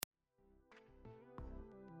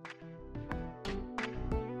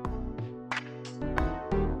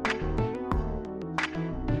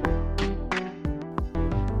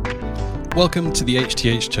Welcome to the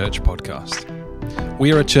HTH Church podcast.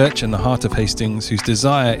 We are a church in the heart of Hastings whose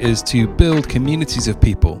desire is to build communities of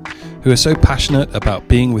people who are so passionate about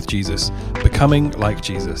being with Jesus, becoming like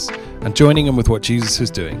Jesus, and joining in with what Jesus is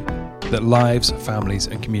doing, that lives, families,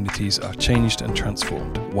 and communities are changed and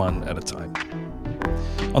transformed one at a time.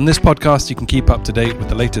 On this podcast, you can keep up to date with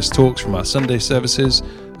the latest talks from our Sunday services,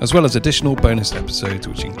 as well as additional bonus episodes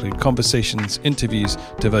which include conversations, interviews,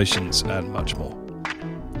 devotions, and much more.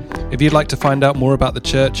 If you'd like to find out more about the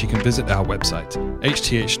church, you can visit our website,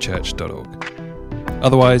 hthchurch.org.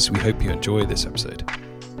 Otherwise, we hope you enjoy this episode.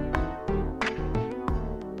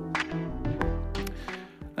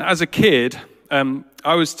 As a kid,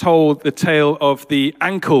 I was told the tale of the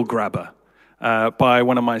ankle grabber by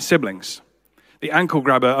one of my siblings. The ankle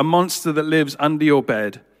grabber, a monster that lives under your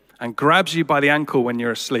bed and grabs you by the ankle when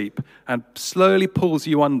you're asleep and slowly pulls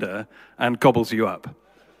you under and gobbles you up.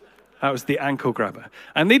 That was the ankle grabber.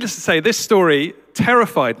 And needless to say, this story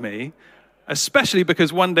terrified me, especially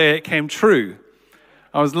because one day it came true.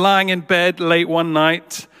 I was lying in bed late one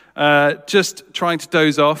night, just trying to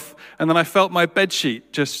doze off, and then I felt my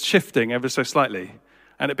bedsheet just shifting ever so slightly,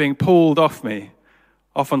 and it being pulled off me,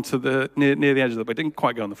 off onto the near the edge of the bed. It didn't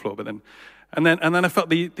quite go on the floor, but then I felt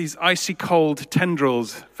these icy cold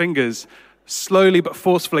tendrils, fingers, slowly but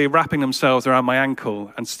forcefully wrapping themselves around my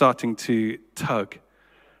ankle and starting to tug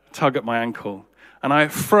at my ankle. And I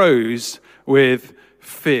froze with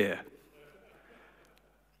fear.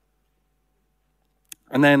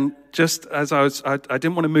 And then just as I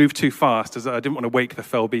didn't want to move too fast, as I didn't want to wake the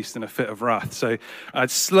fell beast in a fit of wrath. So I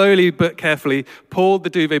slowly but carefully pulled the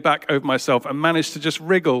duvet back over myself and managed to just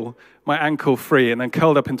wriggle my ankle free and then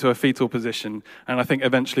curled up into a fetal position. And I think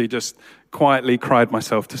eventually just quietly cried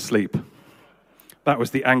myself to sleep. That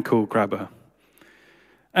was the ankle grabber.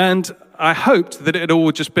 And I hoped that it had all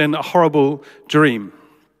just been a horrible dream.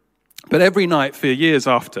 But every night for years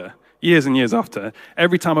and years after,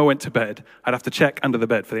 every time I went to bed, I'd have to check under the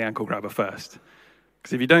bed for the ankle grabber first.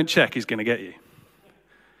 Because if you don't check, he's going to get you.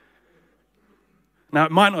 Now,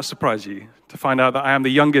 it might not surprise you to find out that I am the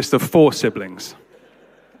youngest of 4 siblings.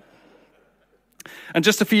 And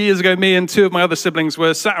just a few years ago, me and 2 of my other siblings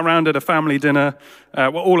were sat around at a family dinner.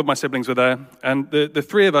 All of my siblings were there. And the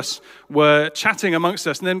 3 of us were chatting amongst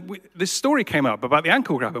us. And then this story came up about the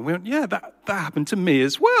ankle grabber. And we went, yeah, that happened to me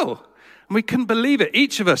as well. And we couldn't believe it.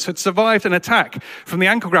 Each of us had survived an attack from the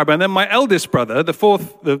ankle grabber. And then my eldest brother, the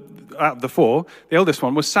fourth out of the 4, the eldest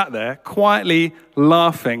one, was sat there quietly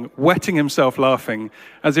laughing, wetting himself laughing,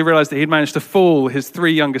 as he realized that he'd managed to fool his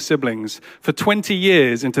 3 younger siblings for 20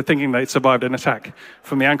 years into thinking they'd survived an attack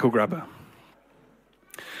from the ankle grabber.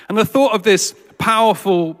 And the thought of this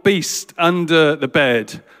powerful beast under the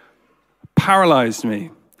bed paralyzed me.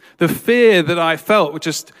 The fear that I felt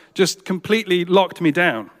just completely locked me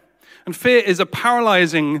down. And fear is a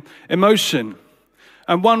paralyzing emotion,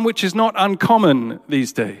 and one which is not uncommon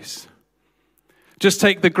these days. Just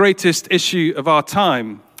take the greatest issue of our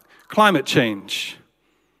time, climate change.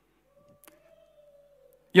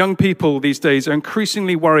 Young people these days are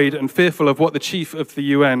increasingly worried and fearful of what the chief of the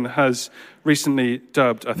UN has recently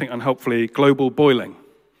dubbed, I think unhelpfully, global boiling.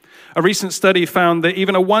 A recent study found that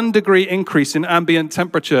even a 1-degree increase in ambient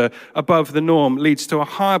temperature above the norm leads to a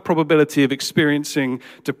higher probability of experiencing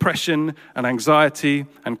depression and anxiety,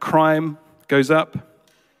 and crime goes up.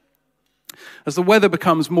 As the weather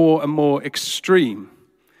becomes more and more extreme,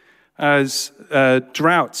 as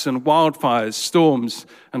droughts and wildfires, storms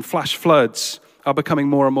and flash floods are becoming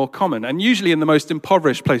more and more common, and usually in the most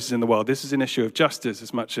impoverished places in the world, this is an issue of justice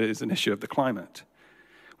as much as an issue of the climate.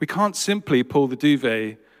 We can't simply pull the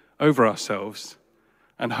duvet over ourselves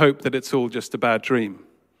and hope that it's all just a bad dream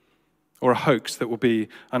or a hoax that will be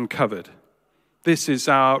uncovered. This is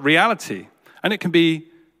our reality, and it can be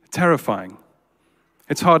terrifying.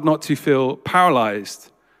 It's hard not to feel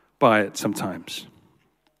paralyzed by it sometimes.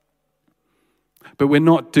 But we're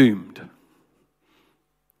not doomed.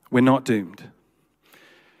 We're not doomed.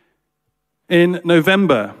 In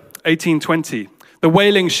November 1820, the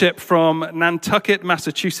whaling ship from Nantucket,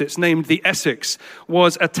 Massachusetts, named the Essex,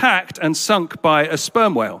 was attacked and sunk by a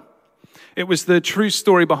sperm whale. It was the true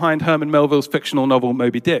story behind Herman Melville's fictional novel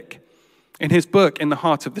Moby Dick. In his book, In the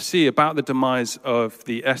Heart of the Sea, about the demise of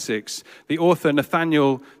the Essex, the author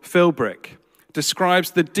Nathaniel Philbrick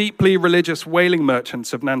describes the deeply religious whaling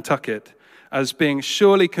merchants of Nantucket as being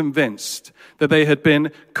surely convinced that they had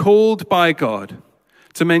been called by God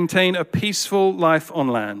to maintain a peaceful life on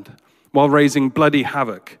land while raising bloody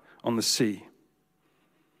havoc on the sea.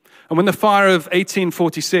 And when the fire of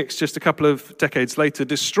 1846, just a couple of decades later,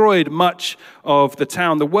 destroyed much of the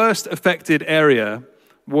town, the worst affected area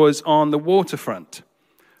was on the waterfront,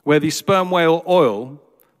 where the sperm whale oil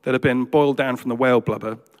that had been boiled down from the whale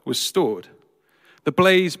blubber was stored. The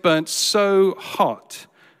blaze burnt so hot,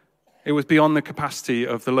 it was beyond the capacity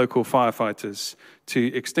of the local firefighters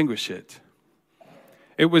to extinguish it.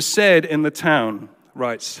 It was said in the town,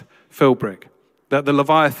 writes Philbrick, that the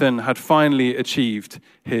Leviathan had finally achieved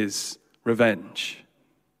his revenge.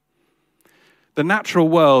 The natural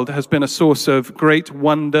world has been a source of great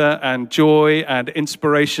wonder and joy and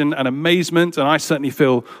inspiration and amazement, and I certainly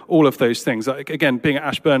feel all of those things. Again, being at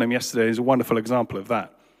Ashburnham yesterday is a wonderful example of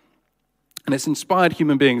that. And it's inspired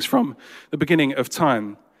human beings from the beginning of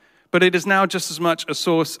time. But it is now just as much a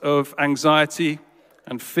source of anxiety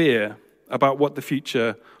and fear about what the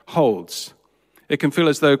future holds. It can feel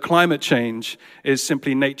as though climate change is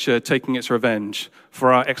simply nature taking its revenge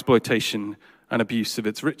for our exploitation and abuse of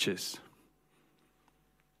its riches.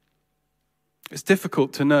 It's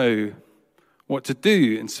difficult to know what to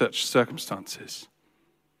do in such circumstances.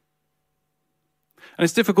 And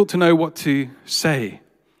it's difficult to know what to say.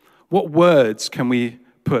 What words can we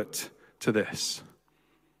put to this?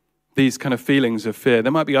 These kind of feelings of fear.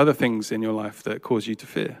 There might be other things in your life that cause you to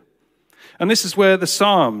fear. And this is where the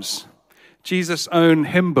Psalms, Jesus' own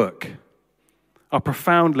hymn book, are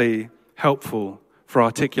profoundly helpful for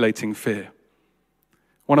articulating fear.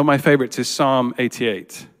 One of my favorites is Psalm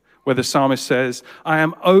 88, where the psalmist says, "I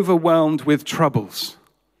am overwhelmed with troubles.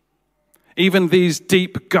 Even these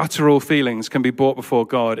deep guttural feelings can be brought before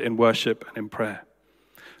God in worship and in prayer."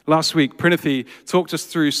 Last week, Prinithi talked us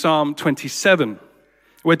through Psalm 27,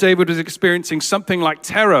 where David was experiencing something like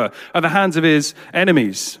terror at the hands of his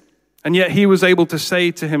enemies. And yet he was able to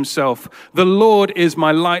say to himself, "The Lord is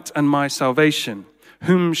my light and my salvation.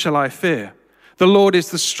 Whom shall I fear? The Lord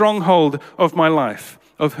is the stronghold of my life.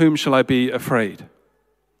 Of whom shall I be afraid?"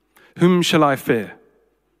 Whom shall I fear?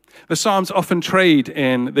 The Psalms often trade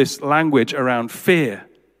in this language around fear.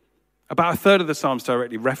 About a third of the Psalms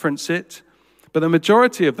directly reference it, but the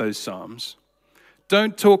majority of those Psalms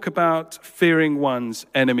don't talk about fearing one's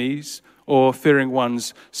enemies or fearing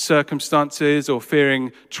one's circumstances or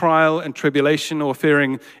fearing trial and tribulation or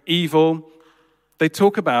fearing evil. They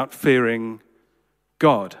talk about fearing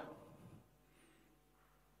God.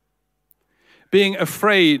 Being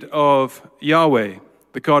afraid of Yahweh,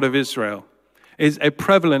 the God of Israel, is a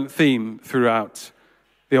prevalent theme throughout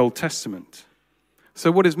the Old Testament.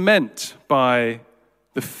 So what is meant by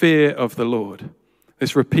the fear of the Lord?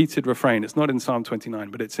 This repeated refrain, it's not in Psalm 29,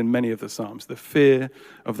 but it's in many of the Psalms. The fear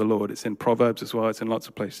of the Lord. It's in Proverbs as well. It's in lots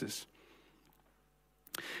of places.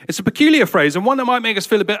 It's a peculiar phrase and one that might make us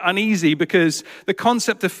feel a bit uneasy because the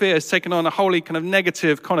concept of fear has taken on a wholly kind of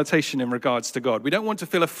negative connotation in regards to God. We don't want to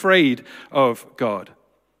feel afraid of God.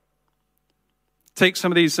 Take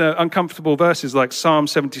some of these uncomfortable verses like Psalm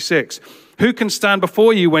 76. "Who can stand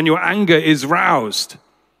before you when your anger is roused?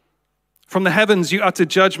 From the heavens you uttered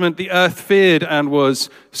judgment, the earth feared and was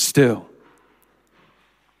still."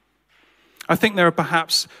 I think there are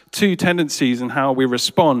perhaps two tendencies in how we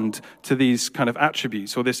respond to these kind of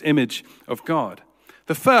attributes or this image of God.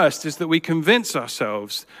 The first is that we convince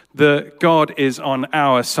ourselves that God is on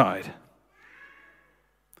our side,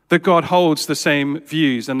 that God holds the same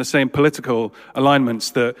views and the same political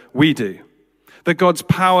alignments that we do, that God's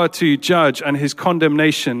power to judge and his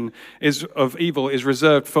condemnation of evil is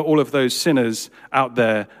reserved for all of those sinners out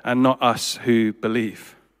there and not us who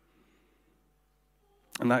believe.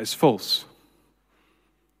 And that is false.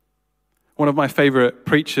 One of my favorite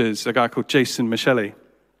preachers, a guy called Jason Micheli,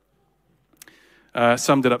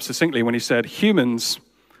 summed it up succinctly when he said, "Humans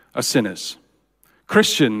are sinners.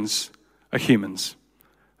 Christians are humans.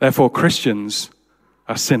 Therefore, Christians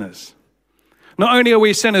are sinners." Not only are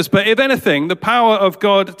we sinners, but if anything, the power of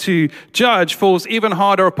God to judge falls even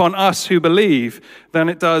harder upon us who believe than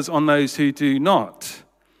it does on those who do not.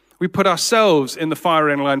 We put ourselves in the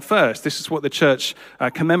firing line first. This is what the church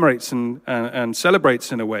commemorates and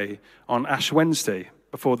celebrates in a way on Ash Wednesday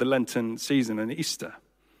before the Lenten season and Easter.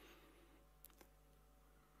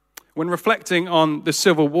 When reflecting on the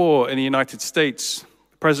Civil War in the United States,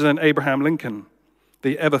 President Abraham Lincoln,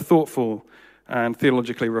 the ever thoughtful and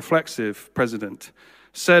theologically reflexive president,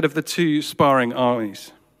 said of the two sparring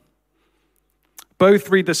armies, "Both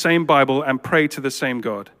read the same Bible and pray to the same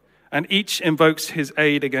God, and each invokes his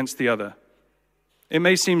aid against the other. It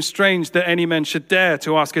may seem strange that any men should dare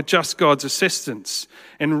to ask a just God's assistance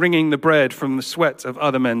in wringing the bread from the sweat of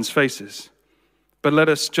other men's faces. But let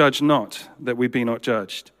us judge not that we be not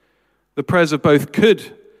judged. The prayers of both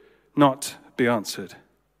could not be answered.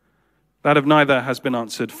 That of neither has been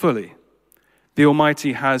answered fully. The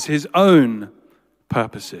Almighty has his own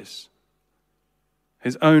purposes."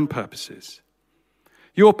 His own purposes.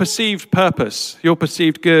 Your perceived purpose, your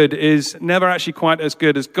perceived good is never actually quite as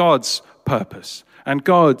good as God's purpose and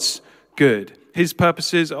God's good. His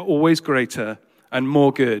purposes are always greater and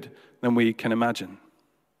more good than we can imagine.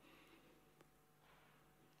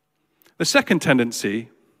 The second tendency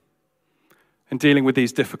in dealing with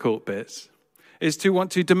these difficult bits is to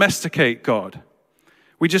want to domesticate God.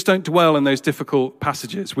 We just don't dwell in those difficult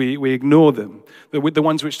passages. We ignore them. The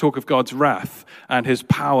ones which talk of God's wrath and his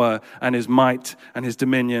power and his might and his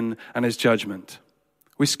dominion and his judgment.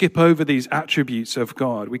 We skip over these attributes of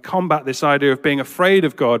God. We combat this idea of being afraid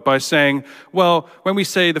of God by saying, well, when we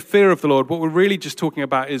say the fear of the Lord, what we're really just talking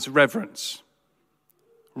about is reverence.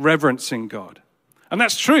 Reverencing God. And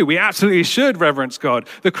that's true. We absolutely should reverence God,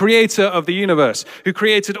 the creator of the universe, who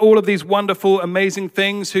created all of these wonderful, amazing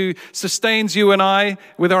things, who sustains you and I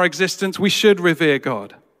with our existence. We should revere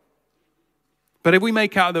God. But if we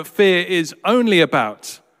make out that fear is only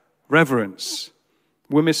about reverence,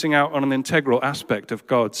 we're missing out on an integral aspect of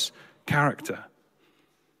God's character.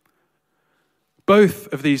 Both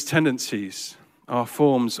of these tendencies are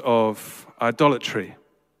forms of idolatry.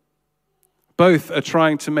 Both are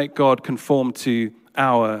trying to make God conform to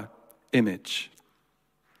our image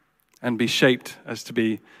and be shaped as to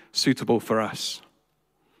be suitable for us.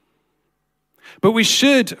 But we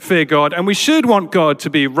should fear God, and we should want God to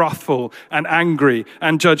be wrathful and angry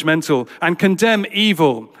and judgmental and condemn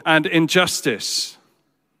evil and injustice,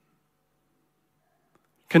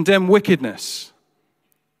 condemn wickedness.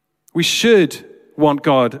 We should want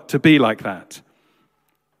God to be like that.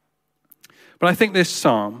 But I think this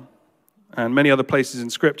psalm and many other places in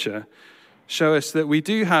Scripture show us that we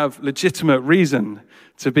do have legitimate reason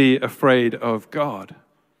to be afraid of God.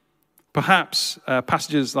 Perhaps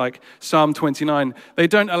passages like Psalm 29, they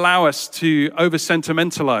don't allow us to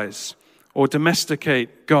over-sentimentalize or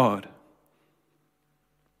domesticate God.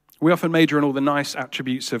 We often major in all the nice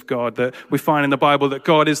attributes of God that we find in the Bible, that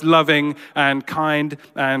God is loving and kind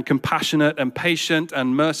and compassionate and patient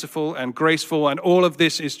and merciful and graceful, and all of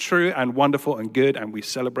this is true and wonderful and good, and we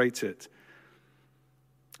celebrate it.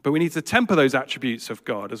 But we need to temper those attributes of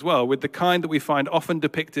God as well with the kind that we find often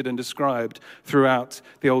depicted and described throughout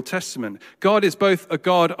the Old Testament. God is both a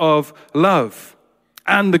God of love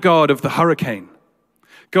and the God of the hurricane.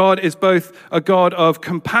 God is both a God of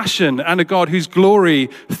compassion and a God whose glory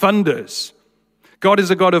thunders. God is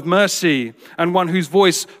a God of mercy and one whose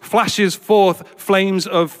voice flashes forth flames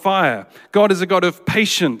of fire. God is a God of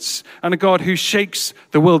patience and a God who shakes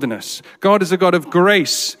the wilderness. God is a God of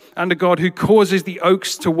grace and a God who causes the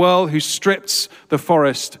oaks to whirl, who strips the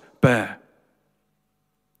forest bare.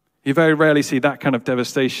 You very rarely see that kind of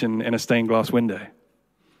devastation in a stained glass window.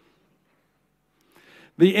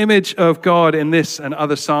 The image of God in this and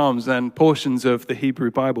other Psalms and portions of the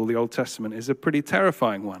Hebrew Bible, the Old Testament, is a pretty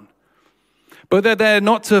terrifying one. But they're there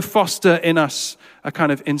not to foster in us a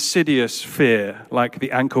kind of insidious fear like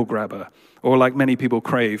the ankle grabber or like many people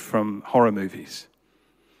crave from horror movies.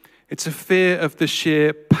 It's a fear of the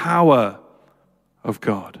sheer power of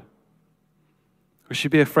God. We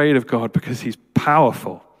should be afraid of God because he's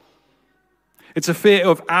powerful. It's a fear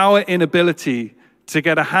of our inability to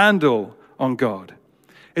get a handle on God.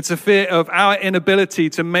 It's a fear of our inability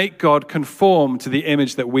to make God conform to the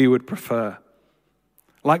image that we would prefer.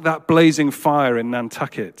 Like that blazing fire in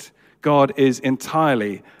Nantucket, God is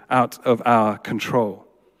entirely out of our control.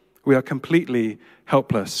 We are completely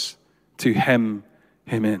helpless to hem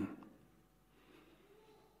him in.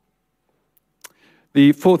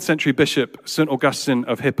 The 4th century bishop, St. Augustine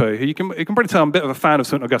of Hippo, who you can probably tell I'm a bit of a fan of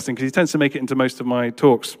St. Augustine because he tends to make it into most of my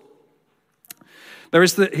talks. He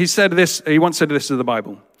once said this to the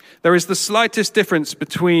Bible. There is the slightest difference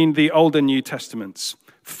between the Old and New Testaments,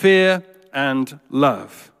 fear and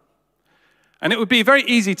love. And it would be very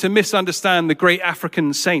easy to misunderstand the great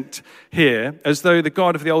African saint here as though the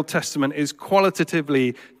God of the Old Testament is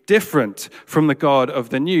qualitatively different from the God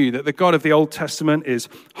of the New, that the God of the Old Testament is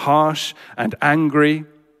harsh and angry,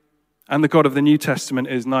 and the God of the New Testament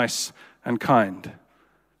is nice and kind.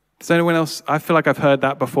 Does anyone else? I feel like I've heard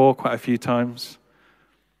that before quite a few times.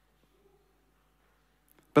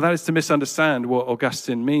 But that is to misunderstand what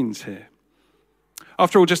Augustine means here.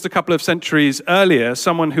 After all, just a couple of centuries earlier,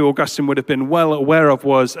 someone who Augustine would have been well aware of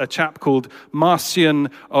was a chap called Marcion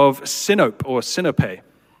of Sinope, or Sinope,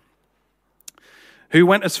 who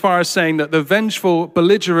went as far as saying that the vengeful,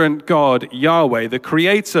 belligerent God, Yahweh, the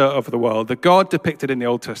creator of the world, the God depicted in the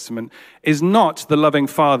Old Testament, is not the loving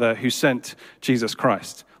Father who sent Jesus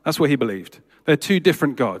Christ. That's what he believed. They're two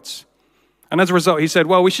different gods. And as a result, he said,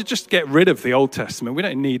 well, we should just get rid of the Old Testament. We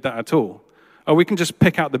don't need that at all. Or we can just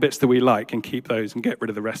pick out the bits that we like and keep those and get rid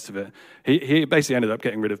of the rest of it. He basically ended up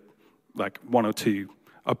getting rid of like one or two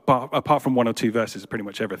apart from one or two verses, pretty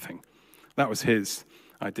much everything. That was his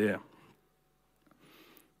idea.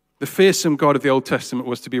 The fearsome God of the Old Testament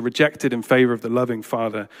was to be rejected in favor of the loving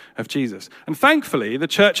Father of Jesus. And thankfully, the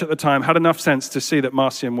church at the time had enough sense to see that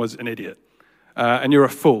Marcion was an idiot. And you're a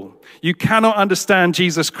fool. You cannot understand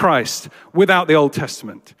Jesus Christ without the Old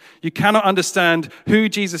Testament. You cannot understand who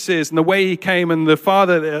Jesus is and the way he came and the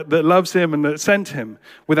Father that loves him and that sent him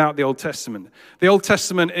without the Old Testament. The Old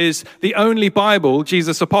Testament is the only Bible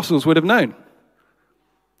Jesus' apostles would have known.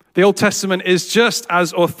 The Old Testament is just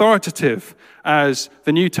as authoritative as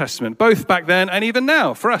the New Testament, both back then and even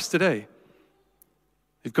now for us today.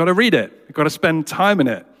 You've got to read it. You've got to spend time in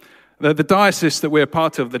it. The diocese that we're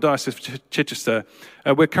part of, the Diocese of Chichester,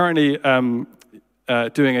 we're currently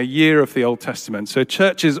doing a year of the Old Testament. So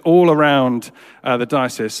churches all around the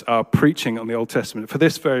diocese are preaching on the Old Testament for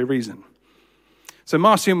this very reason. So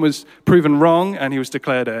Marcion was proven wrong, and he was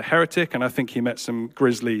declared a heretic, and I think he met some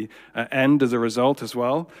grisly end as a result as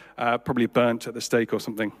well, probably burnt at the stake or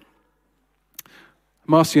something.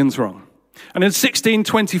 Marcion's wrong. And in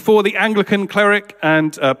 1624, the Anglican cleric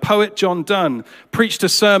and poet John Donne preached a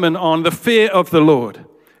sermon on the fear of the Lord,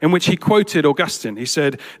 in which he quoted Augustine. He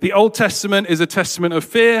said, "The Old Testament is a testament of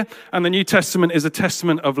fear, and the New Testament is a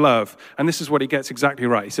testament of love." And this is what he gets exactly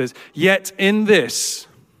right. He says, "Yet in this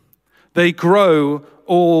they grow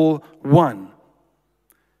all one."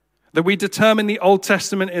 That we determine the Old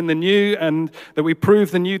Testament in the New, and that we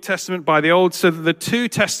prove the New Testament by the Old, so that the two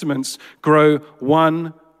testaments grow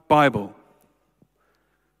one Bible.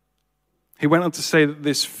 He went on to say that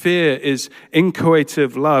this fear is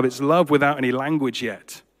inchoative love. It's love without any language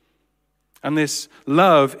yet. And this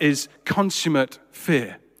love is consummate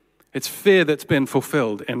fear. It's fear that's been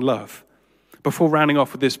fulfilled in love. Before rounding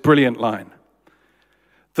off with this brilliant line,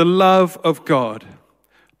 the love of God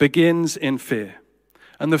begins in fear,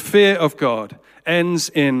 and the fear of God ends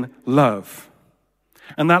in love.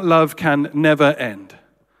 And that love can never end,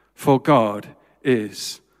 for God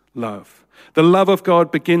is love. The love of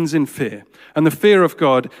God begins in fear, and the fear of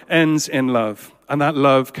God ends in love, and that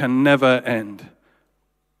love can never end,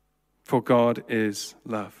 for God is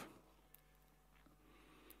love.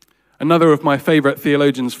 Another of my favorite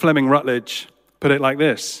theologians, Fleming Rutledge, put it like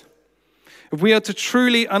this: if we are to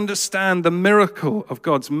truly understand the miracle of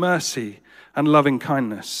God's mercy and loving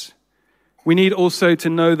kindness, we need also to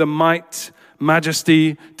know the might,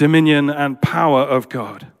 majesty, dominion, and power of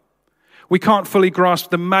God. We can't fully grasp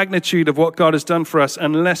the magnitude of what God has done for us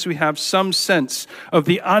unless we have some sense of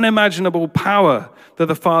the unimaginable power that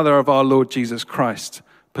the Father of our Lord Jesus Christ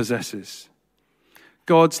possesses.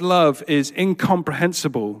 God's love is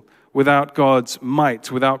incomprehensible without God's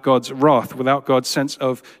might, without God's wrath, without God's sense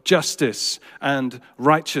of justice and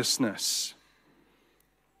righteousness.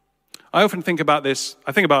 I often think about this.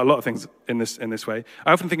 I think about a lot of things in this way.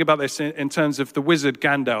 I often think about this in terms of the wizard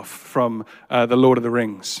Gandalf from The Lord of the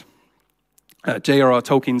Rings. J.R.R.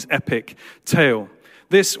 Tolkien's epic tale.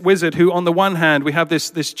 This wizard who, on the one hand, we have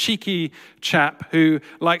this cheeky chap who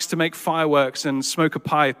likes to make fireworks and smoke a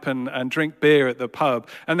pipe and drink beer at the pub.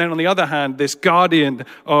 And then on the other hand, this guardian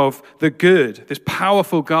of the good, this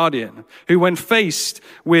powerful guardian, who when faced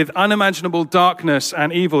with unimaginable darkness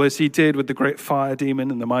and evil, as he did with the great fire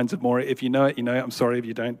demon in the Mines of Moria, if you know it, you know it. I'm sorry if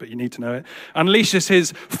you don't, but you need to know it. Unleashes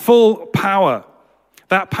his full power.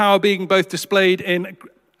 That power being both displayed in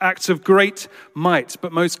acts of great might,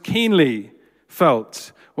 but most keenly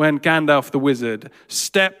felt when Gandalf the wizard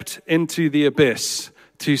stepped into the abyss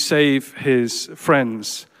to save his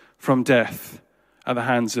friends from death at the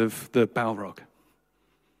hands of the Balrog.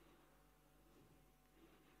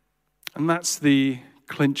 And that's the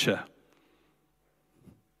clincher.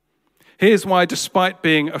 Here's why, despite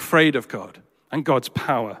being afraid of God and God's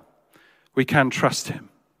power, we can trust him.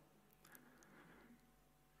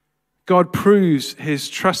 God proves his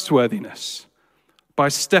trustworthiness by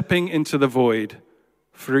stepping into the void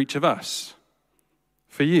for each of us,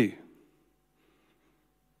 for you.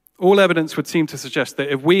 All evidence would seem to suggest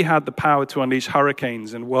that if we had the power to unleash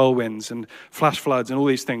hurricanes and whirlwinds and flash floods and all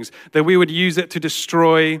these things, that we would use it to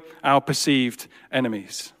destroy our perceived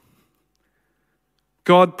enemies.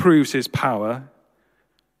 God proves his power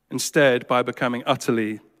instead by becoming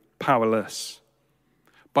utterly powerless,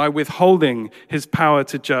 by withholding his power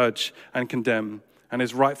to judge and condemn and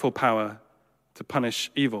his rightful power to punish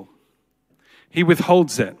evil. He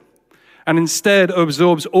withholds it and instead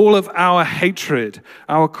absorbs all of our hatred,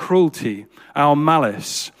 our cruelty, our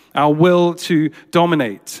malice, our will to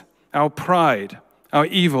dominate, our pride, our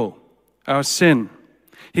evil, our sin.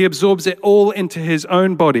 He absorbs it all into his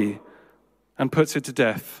own body and puts it to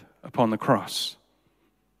death upon the cross.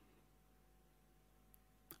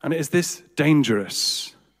 And it is this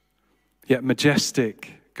dangerous yet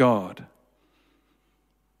majestic God,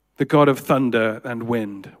 the God of thunder and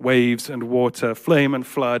wind, waves and water, flame and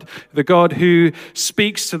flood, the God who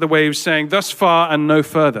speaks to the waves saying, "Thus far and no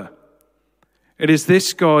further." It is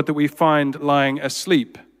this God that we find lying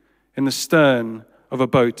asleep in the stern of a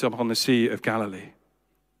boat upon the Sea of Galilee.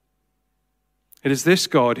 It is this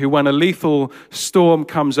God who, when a lethal storm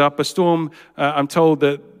comes up, a storm, I'm told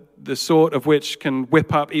that the sort of which can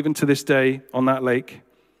whip up even to this day on that lake,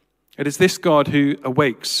 it is this God who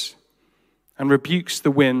awakes and rebukes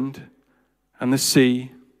the wind and the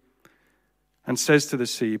sea and says to the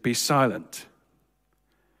sea, "Be silent,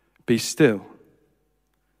 be still."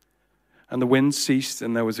 And the wind ceased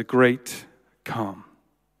and there was a great calm.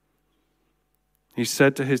 He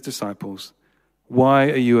said to his disciples,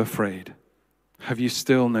 "Why are you afraid? Have you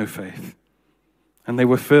still no faith?" And they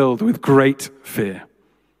were filled with great fear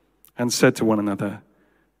and said to one another,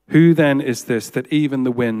 "Who then is this that even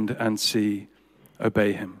the wind and sea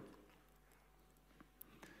obey him?"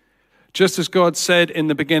 Just as God said in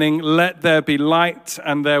the beginning, "Let there be light,"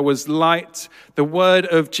 and there was light, the word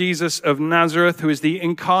of Jesus of Nazareth, who is the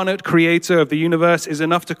incarnate creator of the universe, is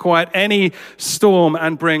enough to quiet any storm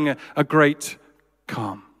and bring a great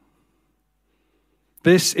calm.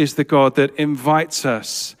 This is the God that invites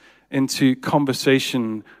us into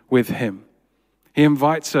conversation with him. He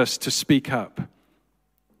invites us to speak up.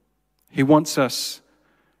 He wants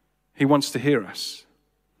to hear us.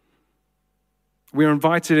 We are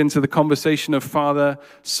invited into the conversation of Father,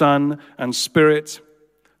 Son, and Spirit.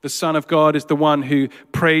 The Son of God is the one who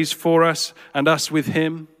prays for us and us with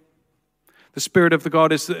him. The Spirit of the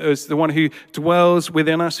God is the one who dwells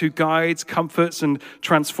within us, who guides, comforts, and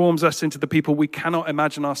transforms us into the people we cannot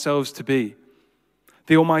imagine ourselves to be.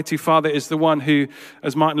 The Almighty Father is the one who,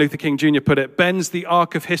 as Martin Luther King Jr. put it, bends the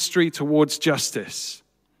arc of history towards justice.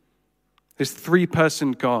 This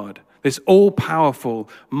three-person God, this all-powerful,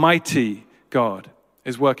 mighty God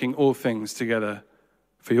is working all things together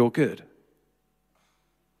for your good.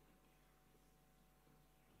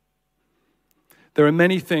 There are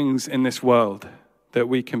many things in this world that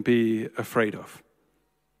we can be afraid of.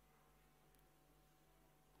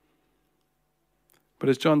 But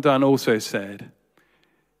as John Donne also said,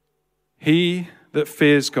 he that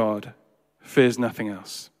fears God fears nothing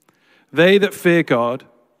else. They that fear God,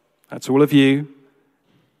 that's all of you,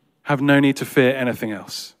 have no need to fear anything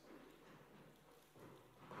else.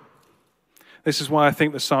 This is why I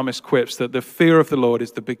think the psalmist quips that the fear of the Lord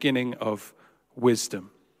is the beginning of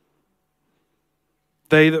wisdom.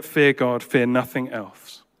 They that fear God fear nothing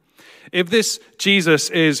else. If this Jesus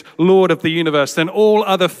is Lord of the universe, then all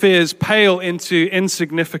other fears pale into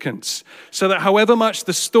insignificance, so that however much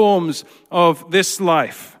the storms of this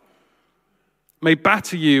life may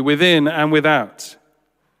batter you within and without,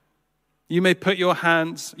 you may put your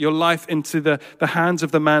life into the hands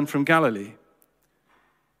of the man from Galilee,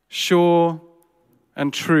 sure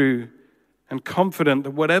and true and confident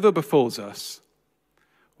that whatever befalls us,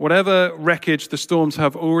 whatever wreckage the storms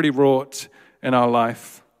have already wrought in our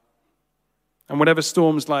life, and whatever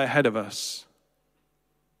storms lie ahead of us,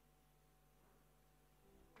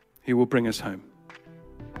 he will bring us home.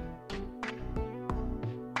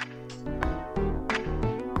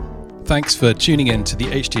 Thanks for tuning in to the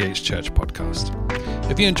HTH Church podcast.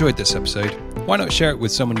 If you enjoyed this episode, why not share it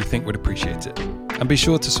with someone you think would appreciate it? And be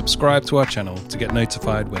sure to subscribe to our channel to get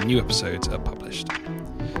notified when new episodes are published.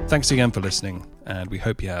 Thanks again for listening, and we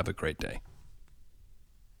hope you have a great day.